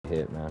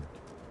hit, man.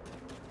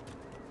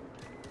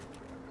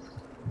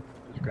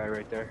 There's a guy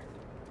right there.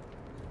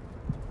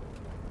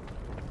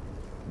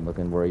 I'm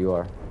looking where you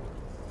are.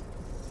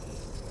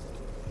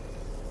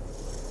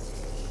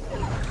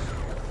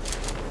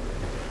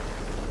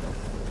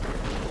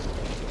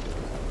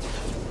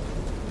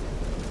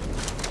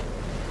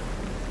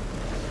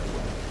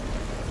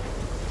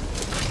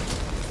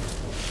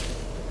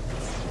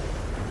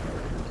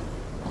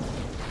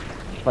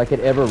 If I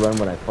could ever run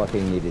when I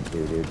fucking needed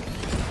to, dude.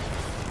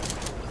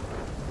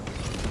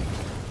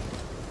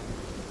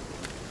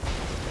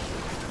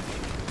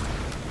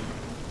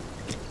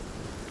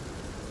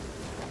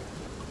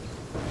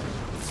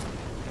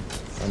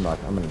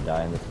 I'm gonna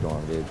die in the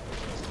storm, dude.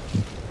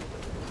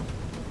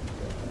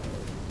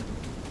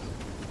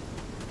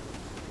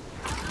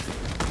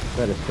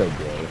 That is so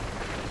gay.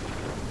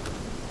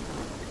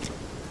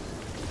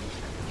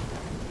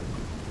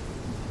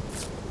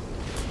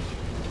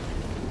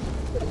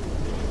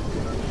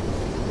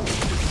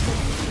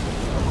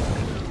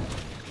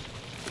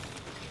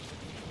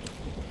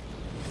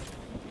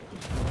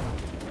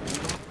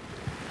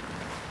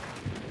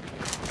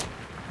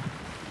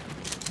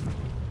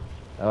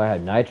 Oh, I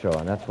had nitro,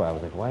 and that's why I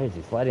was like, why is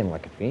he sliding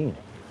like a fiend?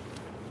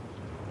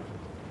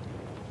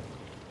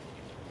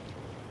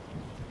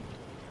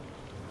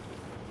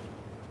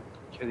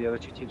 Okay, the other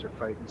two teams are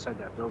fighting inside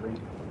that building.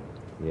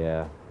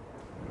 Yeah.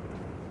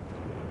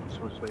 So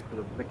let's wait for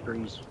the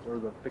victories or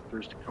the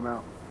victors to come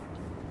out.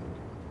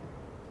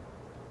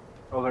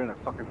 Oh, they're in a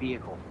fucking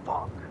vehicle.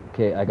 Fuck.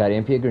 Okay, I got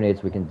MP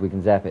grenades. We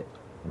can zap it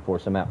and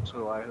force them out.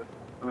 So I'm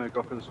gonna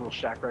go for this little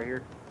shack right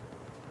here.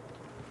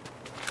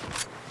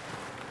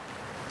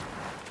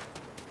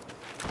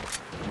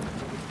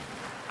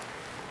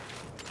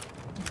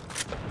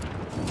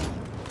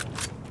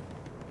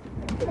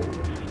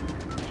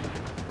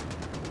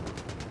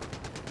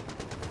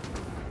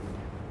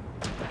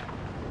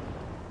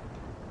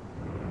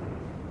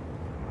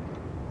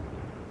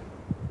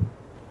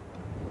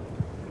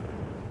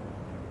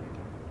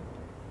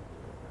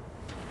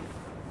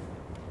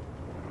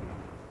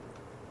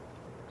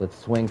 Let's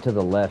swing to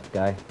the left,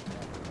 guy.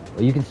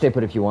 Well, you can stay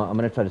put if you want. I'm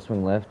gonna try to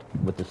swing left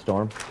with the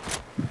storm.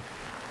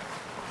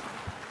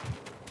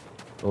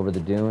 Over the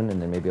dune,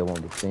 and then maybe I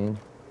won't get seen.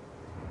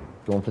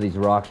 Going for these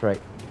rocks right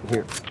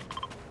here.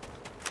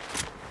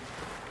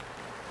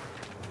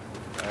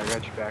 I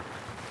got you back.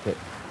 Okay,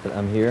 but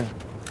I'm here.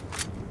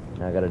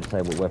 Now I gotta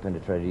decide what weapon to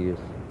try to use.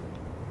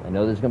 I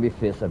know there's gonna be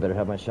fists. I better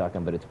have my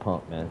shotgun, but it's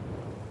pumped, man.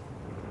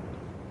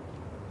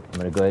 I'm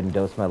gonna go ahead and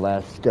dose my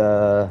last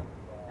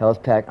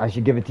health pack. I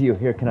should give it to you.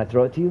 Here, can I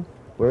throw it to you?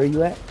 Where are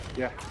you at?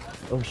 Yeah.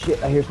 Oh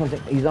shit, I hear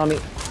something. He's on me.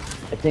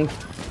 I think.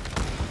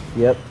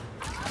 Yep.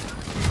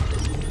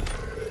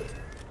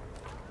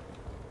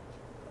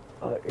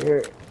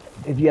 Here,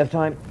 if you have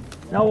time.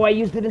 No, I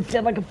used it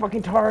instead like a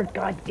fucking tard.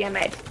 God damn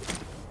it.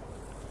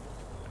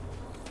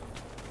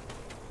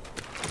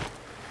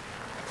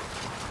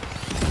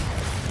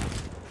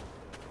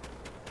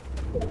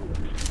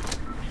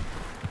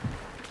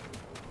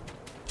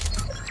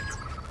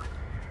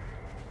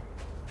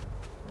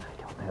 I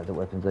don't have the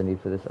weapons I need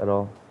for this at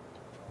all.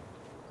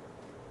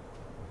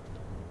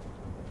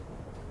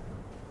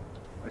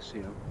 I see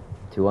him.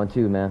 2 on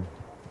 2, man.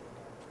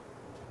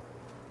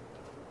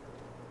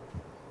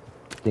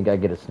 Think I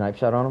get a snipe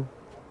shot on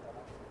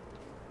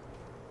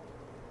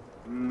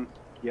him?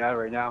 Yeah,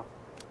 right now.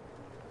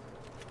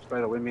 It's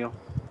by the windmill.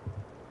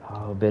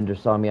 Oh, Bender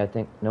saw me, I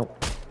think. Nope.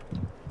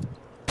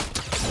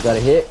 Got a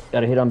hit.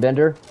 Got a hit on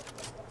Bender.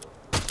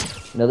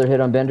 Another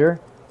hit on Bender.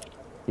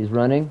 He's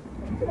running.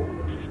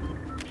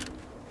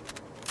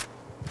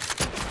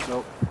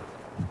 Nope.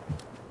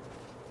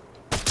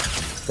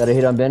 Got a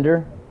hit on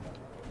Bender.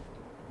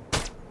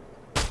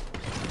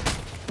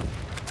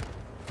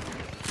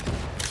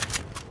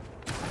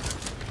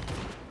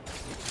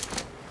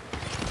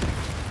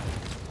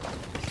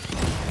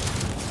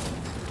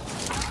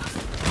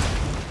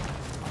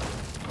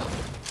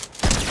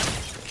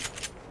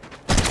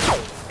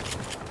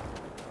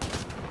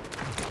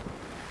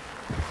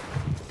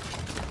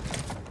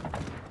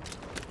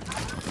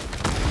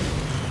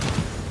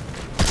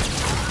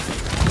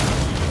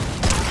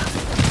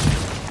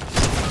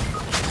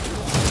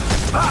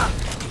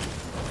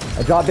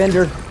 I got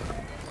Bender.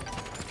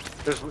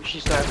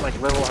 She's at like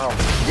level health.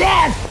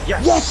 Yes!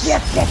 Yes! Yes,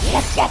 yes, yes,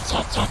 yes, yes,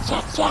 yes, yes,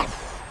 yes, yes.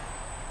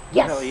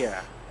 Yes! Hell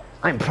yeah.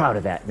 I'm proud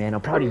of that, man.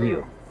 I'm proud of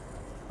you.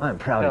 I'm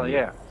proud of you.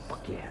 Hell yeah.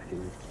 Fuck yeah,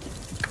 dude.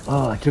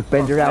 Oh, I took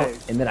Bender out, Okay.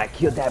 and then I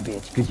killed that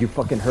bitch, because you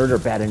fucking hurt her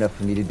bad enough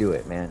for me to do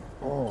it, man.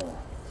 Oh.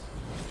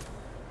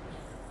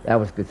 That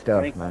was good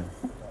stuff, man.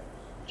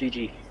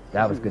 GG.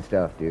 That was good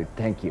stuff, dude.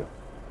 Thank you.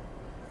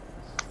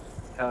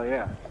 Hell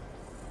yeah.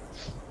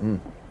 Mm.